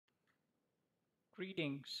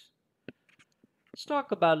Greetings. Let's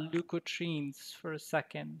talk about leukotrienes for a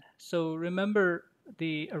second. So remember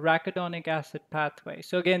the arachidonic acid pathway.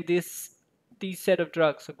 So again, these set of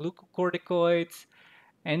drugs, so glucocorticoids,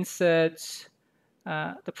 NSAIDs,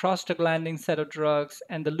 the prostaglandin set of drugs,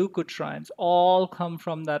 and the leukotrienes all come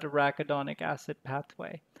from that arachidonic acid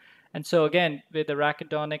pathway. And so again, with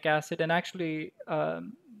arachidonic acid, and actually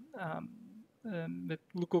um, with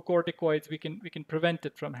glucocorticoids, we can prevent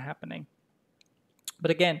it from happening. But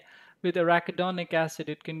again, with arachidonic acid,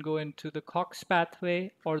 it can go into the COX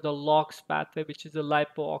pathway or the LOX pathway, which is the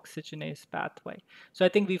lipooxygenase pathway. So I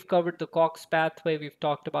think we've covered the COX pathway, we've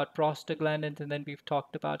talked about prostaglandins, and then we've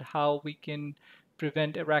talked about how we can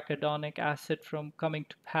prevent arachidonic acid from coming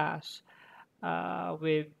to pass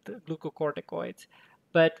with glucocorticoids.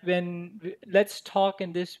 But let's talk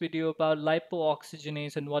in this video about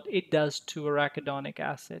lipooxygenase and what it does to arachidonic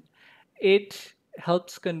acid. It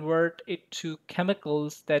helps convert it to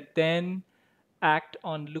chemicals that then act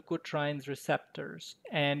on leukotrienes receptors.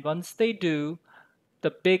 And once they do,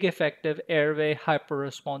 the big effective airway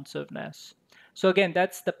hyperresponsiveness. So again,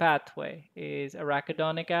 that's the pathway, is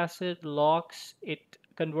arachidonic acid, LOX, it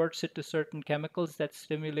converts it to certain chemicals that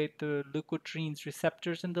stimulate the leukotrienes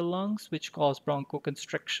receptors in the lungs, which cause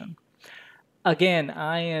bronchoconstriction. Again,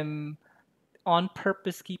 I am on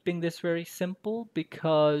purpose keeping this very simple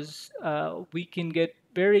because we can get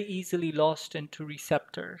very easily lost into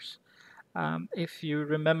receptors. If you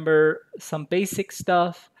remember some basic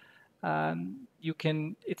stuff,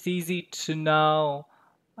 it's easy to now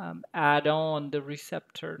add on the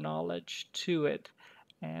receptor knowledge to it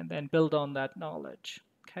and then build on that knowledge.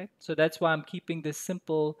 Okay, so that's why I'm keeping this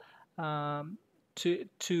simple to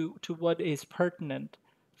what is pertinent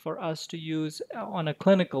for us to use on a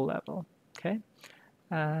clinical level. Okay,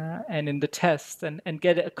 and in the test and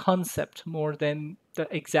get a concept more than the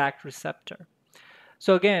exact receptor.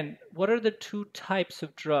 So again, what are the two types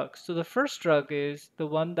of drugs? So the first drug is the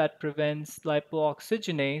one that prevents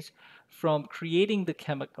lipooxygenase from creating the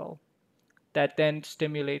chemical that then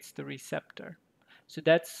stimulates the receptor. So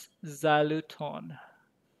that's xylitol.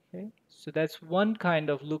 Okay? So that's one kind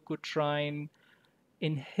of leukotriene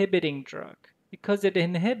inhibiting drug because it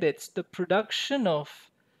inhibits the production of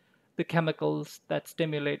the chemicals that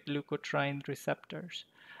stimulate leukotriene receptors.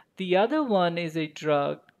 The other one is a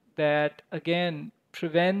drug that, again,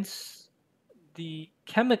 prevents the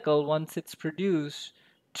chemical once it's produced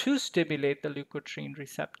to stimulate the leukotriene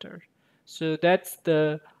receptor. So that's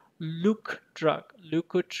the LUK drug,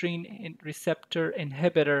 leukotriene receptor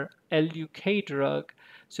inhibitor, LUK drug.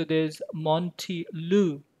 So there's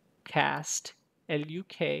montelukast,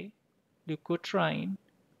 LUK, leukotriene,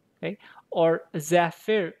 okay, or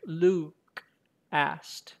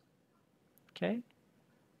zafirlukast, okay,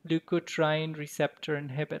 leukotriene receptor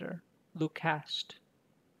inhibitor, Lukast.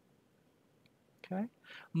 Okay,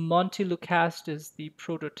 montelukast is the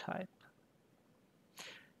prototype.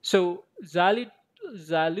 So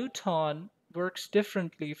xylitol works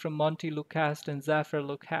differently from montelukast and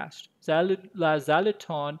zafirlukast.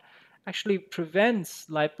 Xylitol actually prevents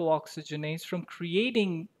lipooxygenase from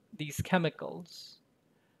creating these chemicals.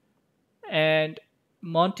 And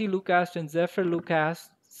montelukast and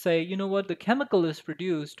zafirlukast say, you know what, the chemical is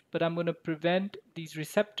produced, but I'm going to prevent these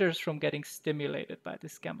receptors from getting stimulated by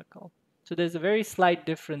this chemical. So there's a very slight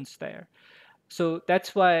difference there. So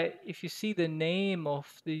that's why if you see the name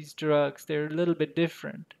of these drugs, they're a little bit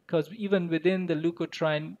different because even within the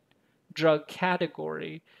leukotriene drug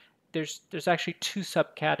category, there's actually two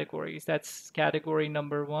subcategories. That's category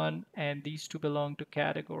number 1, and these two belong to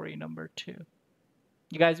category number 2.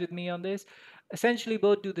 You guys with me on this? Essentially,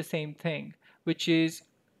 both do the same thing, which is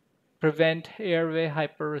prevent airway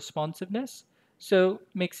hyperresponsiveness. So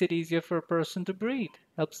makes it easier for a person to breathe,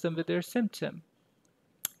 helps them with their symptom.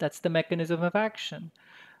 That's the mechanism of action.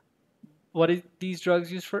 What is these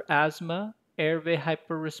drugs used for? Asthma, airway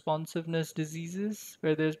hyperresponsiveness diseases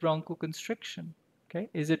where there's bronchoconstriction. Okay,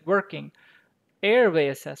 is it working? Airway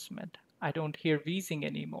assessment. I don't hear wheezing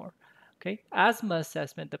anymore. Okay, asthma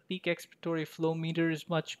assessment. The peak expiratory flow meter is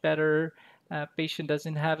much better. Patient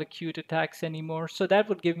doesn't have acute attacks anymore. So that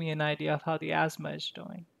would give me an idea of how the asthma is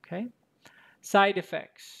doing. Okay, side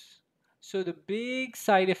effects. So the big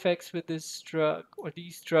side effects with this drug or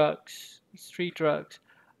these drugs, these 3 drugs,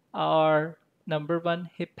 are number 1,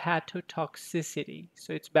 hepatotoxicity.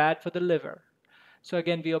 So it's bad for the liver. So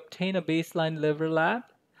again, we obtain a baseline liver lab,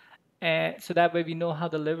 and so that way we know how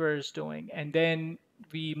the liver is doing. And then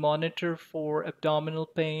we monitor for abdominal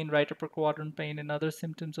pain, right upper quadrant pain, and other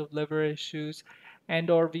symptoms of liver issues.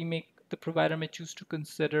 And or the provider may choose to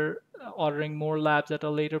consider ordering more labs at a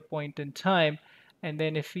later point in time And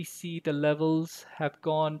then if we see the levels have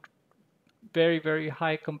gone very, very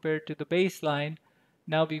high compared to the baseline,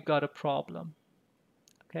 now we've got a problem.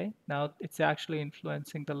 Okay, now it's actually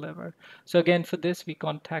influencing the liver. So again, for this, we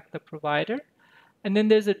contact the provider. And then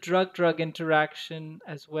there's a drug-drug interaction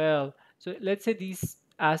as well. So let's say these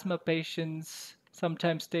asthma patients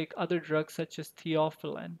sometimes take other drugs such as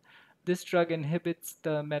theophylline. This drug inhibits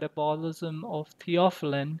the metabolism of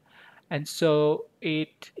theophylline, and so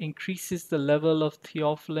it increases the level of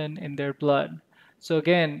theophylline in their blood. So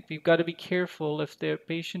again, we've got to be careful if their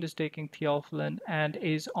patient is taking theophylline and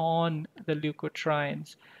is on the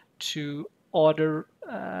leukotrienes to order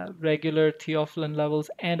regular theophylline levels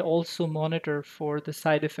and also monitor for the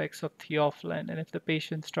side effects of theophylline. And if the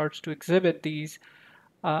patient starts to exhibit these,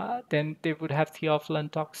 then they would have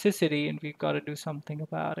theophylline toxicity, and we've got to do something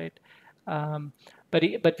about it. Um, but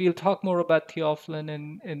we'll talk more about theophylline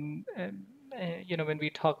when we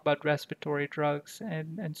talk about respiratory drugs,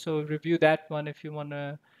 and so review that one if you want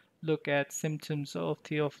to look at symptoms of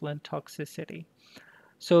theophylline toxicity.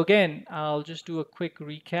 So again, I'll just do a quick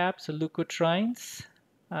recap. So leukotrienes,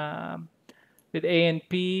 um, with A and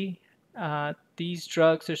P, these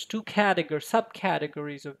drugs, there's two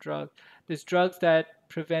subcategories of drugs. There's drugs that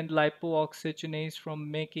prevent lipooxygenase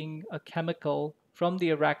from making a chemical from the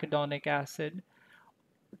arachidonic acid.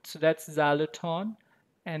 So that's xylitol.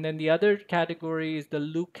 And then the other category is the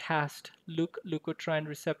leukotriene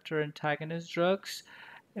receptor antagonist drugs.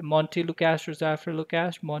 Montelukast or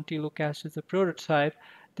zafirlukast. Montelukast is the prototype.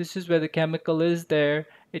 This is where the chemical is there.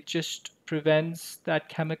 It just prevents that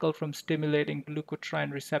chemical from stimulating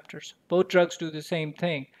leukotriene receptors. Both drugs do the same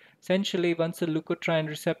thing. Essentially, once the leukotriene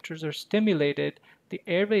receptors are stimulated, the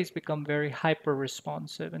airways become very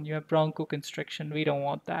hyper-responsive and you have bronchoconstriction. We don't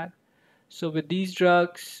want that. So with these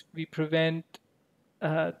drugs, we prevent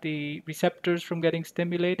the receptors from getting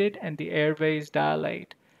stimulated and the airways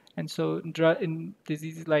dilate. And so in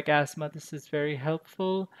diseases like asthma, this is very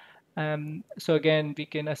helpful. So again, we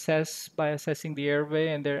can assess by assessing the airway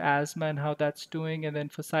and their asthma and how that's doing. And then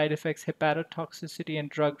for side effects, hepatotoxicity and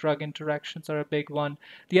drug-drug interactions are a big one.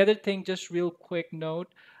 The other thing, just real quick note,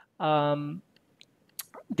 um,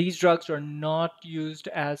 these drugs are not used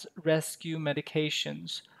as rescue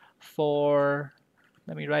medications for,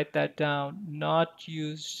 let me write that down, not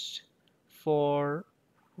used for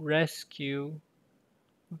rescue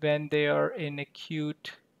when they are in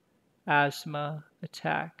acute asthma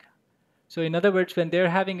attack. So in other words, when they're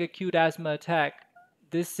having acute asthma attack,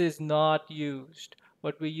 this is not used.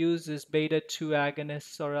 What we use is beta 2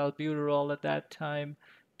 agonists or albuterol at that time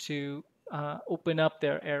to open up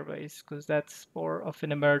their airways because that's more of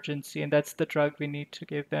an emergency and that's the drug we need to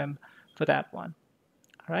give them for that one.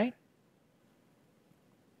 All right.